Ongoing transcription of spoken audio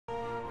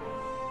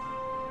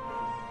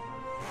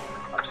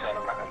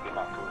get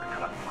my food and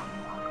collect my food.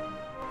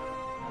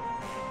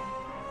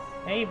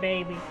 Hey,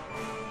 baby.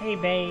 Hey,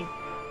 babe.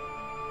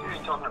 You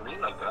ain't talking to me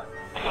like that.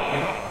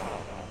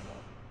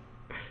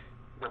 You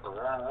got the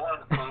wrong one,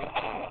 fool.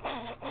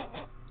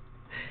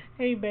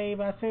 Hey, babe,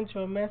 I sent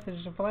you a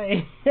message to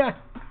play. Oh,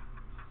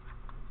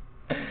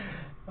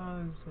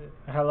 shit.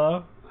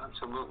 Hello?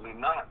 Absolutely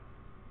not.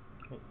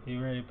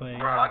 You ready to play?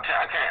 Bro, I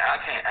can't.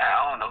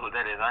 I don't know who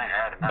that is. I ain't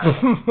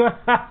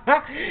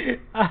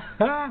adding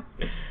that.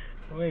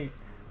 Wait,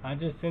 I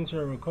just sent you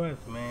a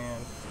request, man.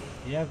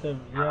 You have to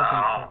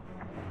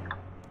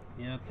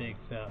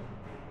accept.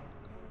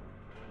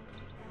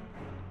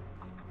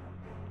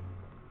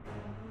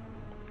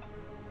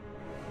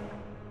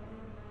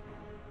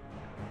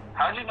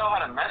 How'd you know how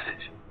to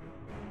message?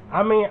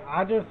 I mean,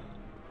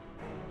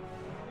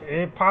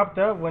 it popped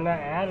up when I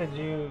added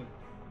you.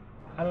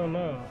 I don't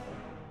know.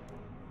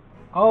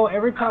 Oh,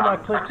 every time I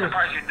clicked this. I'm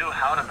surprised you knew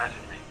how to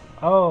message me.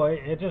 Oh,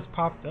 it just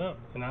popped up,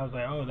 and I was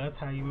like, oh, that's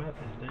how you message.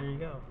 There you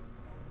go.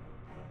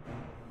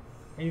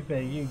 He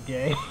said, you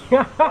gay.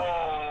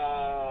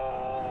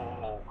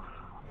 Oh,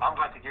 I'm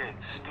about to get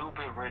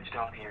stupid rich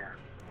down here.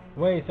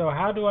 Wait, so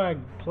how do I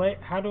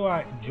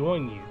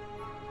join you?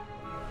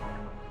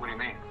 What do you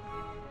mean?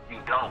 You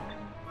don't.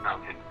 No,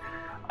 I'm kidding.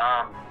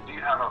 Do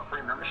you have a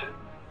free membership?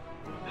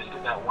 Just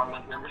get that 1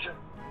 month membership?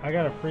 I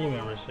got a free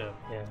membership,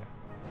 yeah.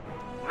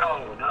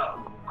 No.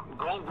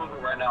 Go on Google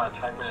right now and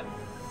type in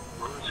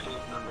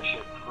RuneScape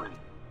membership free.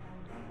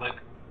 Like,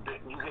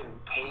 you can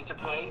pay to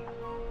play,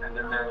 and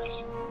then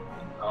there's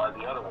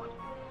the other one.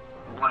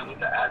 You want to get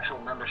the actual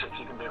membership so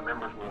you can be a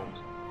members rules.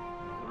 Does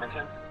that make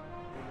sense?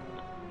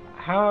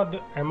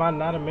 Am I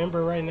not a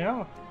member right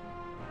now?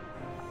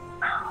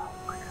 Oh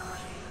my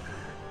gosh.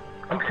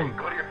 Okay,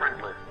 go to your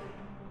friends list.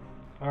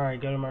 Alright,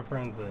 go to my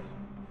friends list.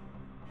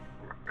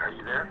 Are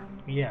you there?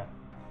 Yeah.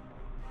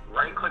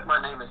 Right click my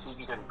name and see if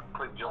you can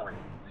click join.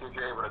 See if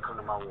you're able to come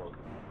to my world.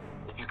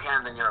 If you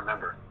can, then you're a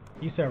member.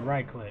 You said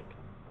right click.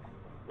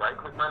 Right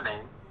click my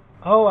name.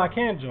 Oh, I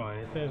can't join.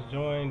 It says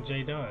join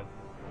J Dunn.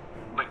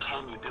 But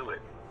can you do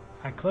it?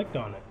 I clicked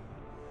on it.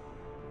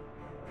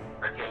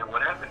 Okay, and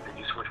what happened? Did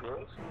you switch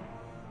worlds?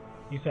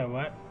 You said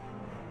what?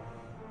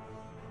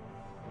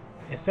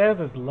 It says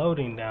it's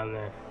loading down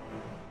there.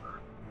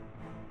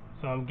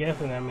 So I'm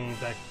guessing that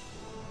means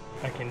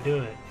I can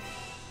do it.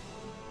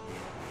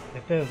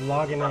 It says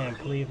logging in,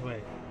 please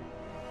wait.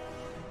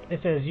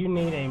 It says you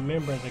need a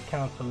member's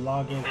account to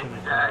log into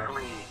the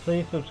server.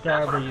 Please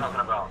subscribe. That's what I'm talking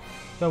about.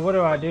 So what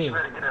do I do? You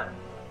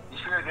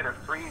should get a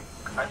free.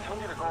 I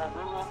told you to go on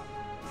Google.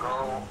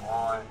 Go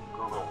on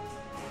Google.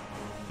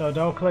 So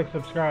don't click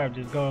subscribe,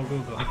 just go on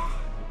Google.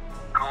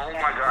 Oh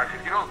my gosh,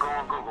 if you don't go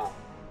on Google.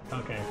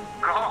 Okay.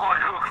 Go on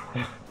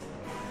Google.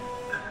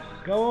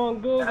 Go on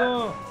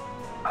Google.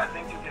 I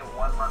think you get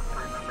 1 month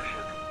free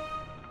membership.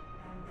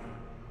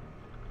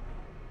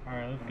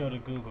 Alright, let's go to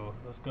Google.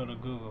 Let's go to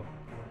Google.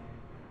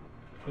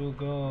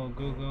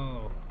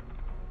 Google.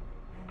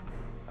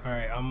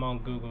 Alright, I'm on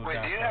Google.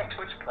 Wait, do you have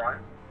Twitch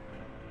Prime?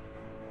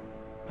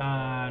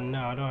 No,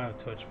 I don't have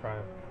Twitch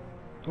Prime.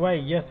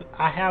 Wait, yes,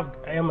 I have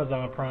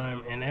Amazon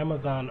Prime, and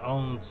Amazon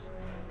owns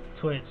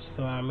Twitch,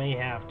 so I may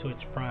have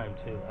Twitch Prime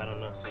too. I don't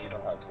know. So you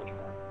don't have Twitch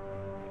Prime?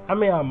 I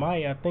mean, I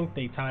might. I think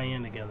they tie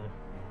in together.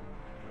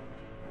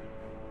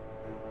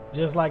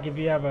 Just like if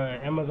you have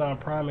an Amazon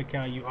Prime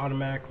account, you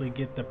automatically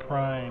get the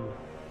Prime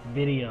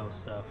video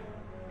stuff,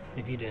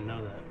 if you didn't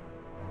know that.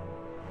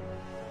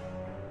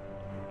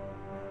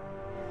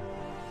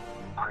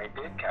 I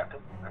did, Captain.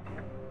 I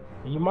did.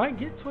 You might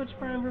get Twitch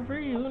Prime for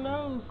free, who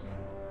knows?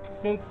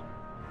 Since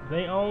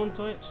they own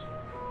Twitch.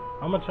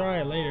 I'm gonna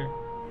try it later.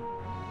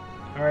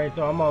 Alright,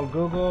 so I'm on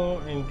Google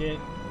and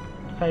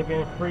type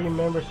in free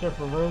membership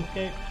for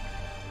RuneScape.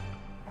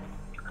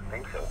 I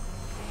think so.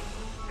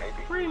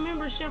 Maybe. Free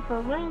membership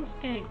for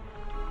RuneScape.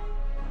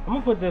 I'm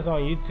gonna put this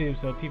on YouTube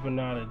so people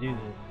know how to do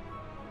this.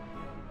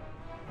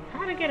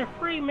 How to get a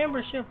free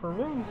membership for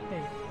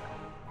RuneScape.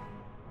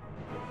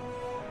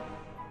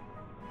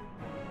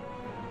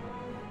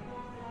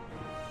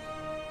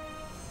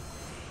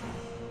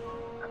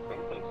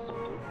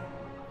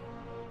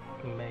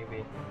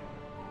 Maybe.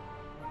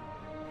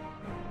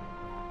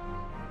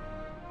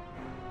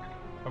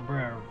 Oh,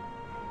 bro.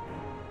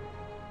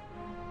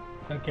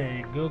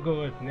 Okay,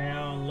 Google is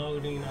now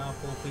loading up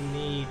what we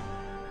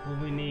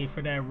need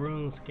for that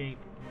RuneScape.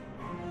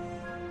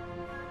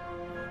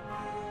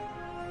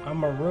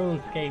 I'm a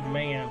RuneScape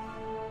man.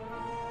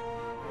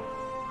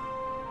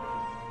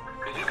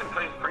 Because you can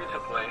play free to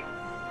play.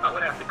 I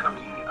would have to come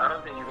to you. I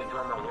don't think you can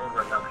join my world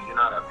right now because you're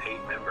not a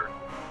paid member.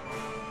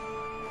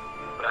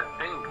 But I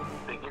think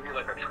they give you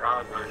like a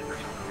trial version or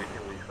something. They can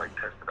at least like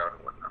test it out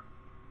and whatnot.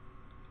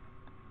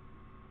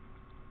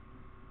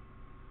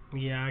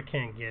 Yeah, I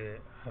can't get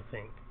it, I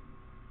think.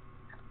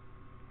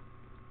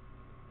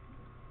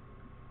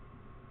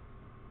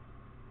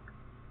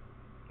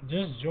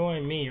 Just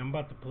join me. I'm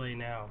about to play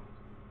now.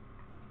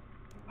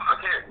 I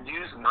can't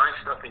use my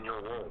stuff in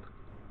your world.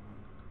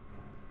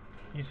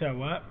 You said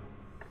what?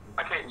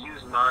 I can't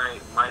use my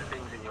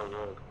things in your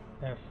world.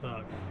 That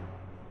sucks.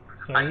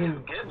 So I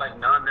can get like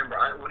non-member.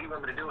 What do you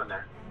want me to do in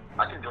there?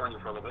 I can join you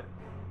for a little bit.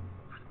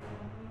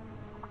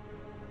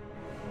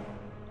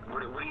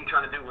 What are you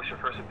trying to do? What's your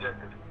first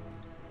objective?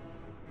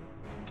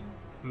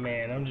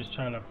 Man, I'm just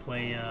trying to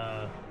play,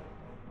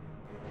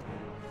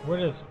 what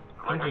is...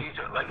 Like, is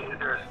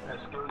there a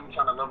skill you're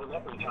trying to level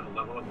up, or are you trying to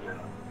level up your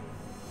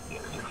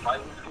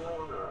fighting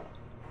skills, or,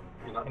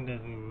 you know? It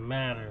doesn't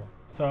matter.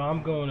 So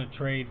I'm going to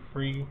trade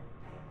free.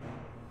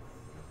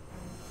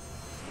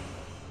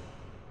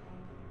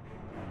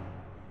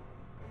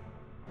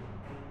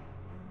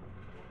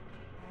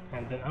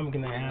 And then I'm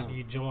gonna have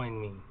you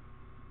join me.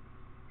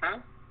 Huh?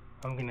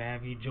 I'm gonna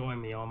have you join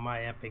me on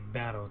my epic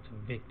battle to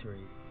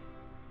victory.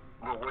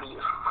 Well, what do you...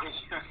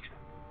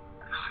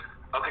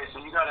 Okay, so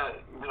you gotta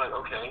be like,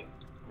 okay,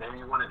 maybe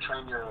you want to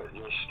train your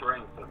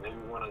strength, or maybe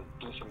you want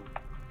to do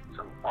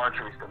some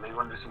archery stuff, maybe you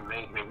want to do some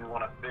mate, maybe you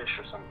want to fish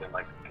or something.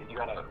 Like, you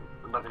gotta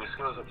level your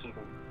skills up so you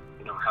can,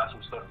 you know, have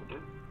some stuff to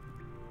do.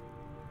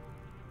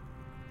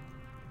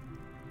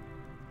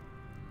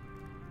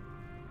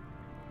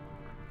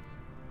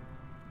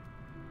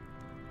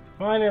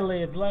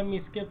 Finally, it let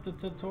me skip the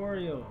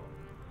tutorial.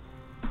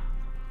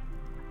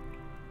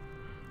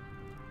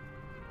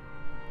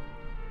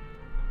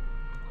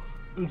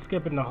 I'm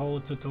skipping the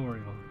whole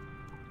tutorial.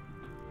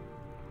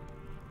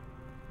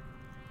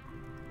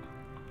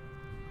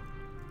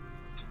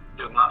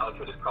 Dude, my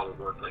outfit is probably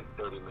worth like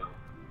 30 mil.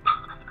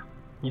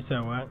 You said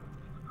what?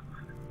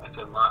 I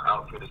said my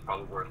outfit is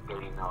probably worth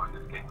 30 mil in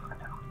this game right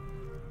now.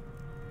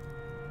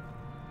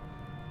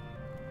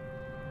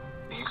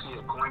 Do you see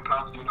a coin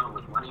cost? Do you know how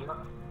much money you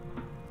have?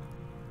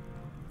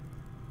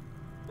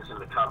 It's in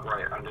the top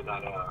right, under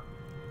that,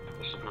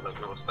 it should be like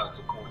little stacks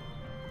of coins.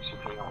 You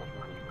should tell you how much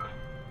money you got.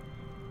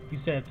 You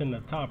said it's in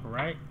the top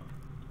right?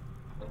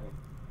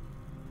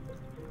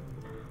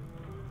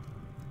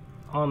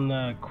 On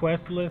the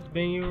quest list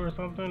menu or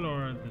something,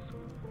 or this?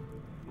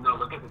 No,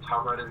 look at the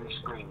top right of your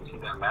screen. You see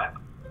that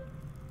map?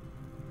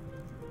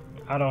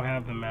 I don't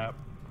have the map.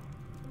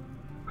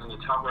 On the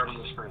top right of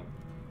your screen.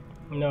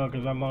 No,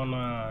 because I'm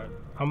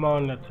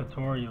on the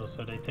tutorial,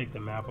 so they take the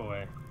map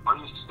away. Are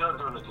you still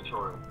doing the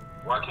tutorial?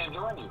 Well, I can't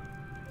join you.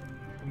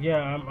 Yeah,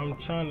 I'm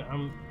trying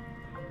to,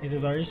 it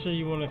is, are you sure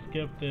you want to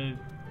skip the,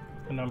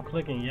 and I'm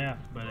clicking yes,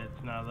 but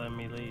it's not letting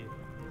me leave.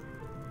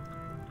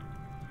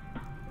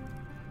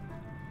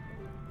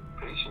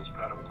 Patience,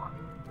 Padawan.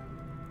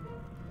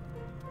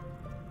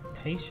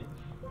 Patience?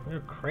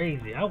 You're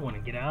crazy. I want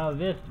to get out of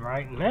this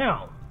right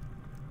now.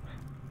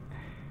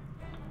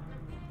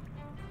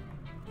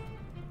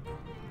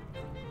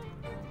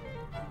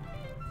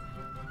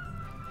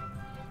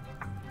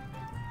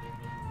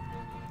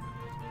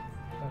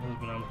 This is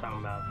what I'm talking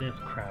about. This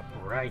crap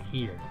right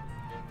here.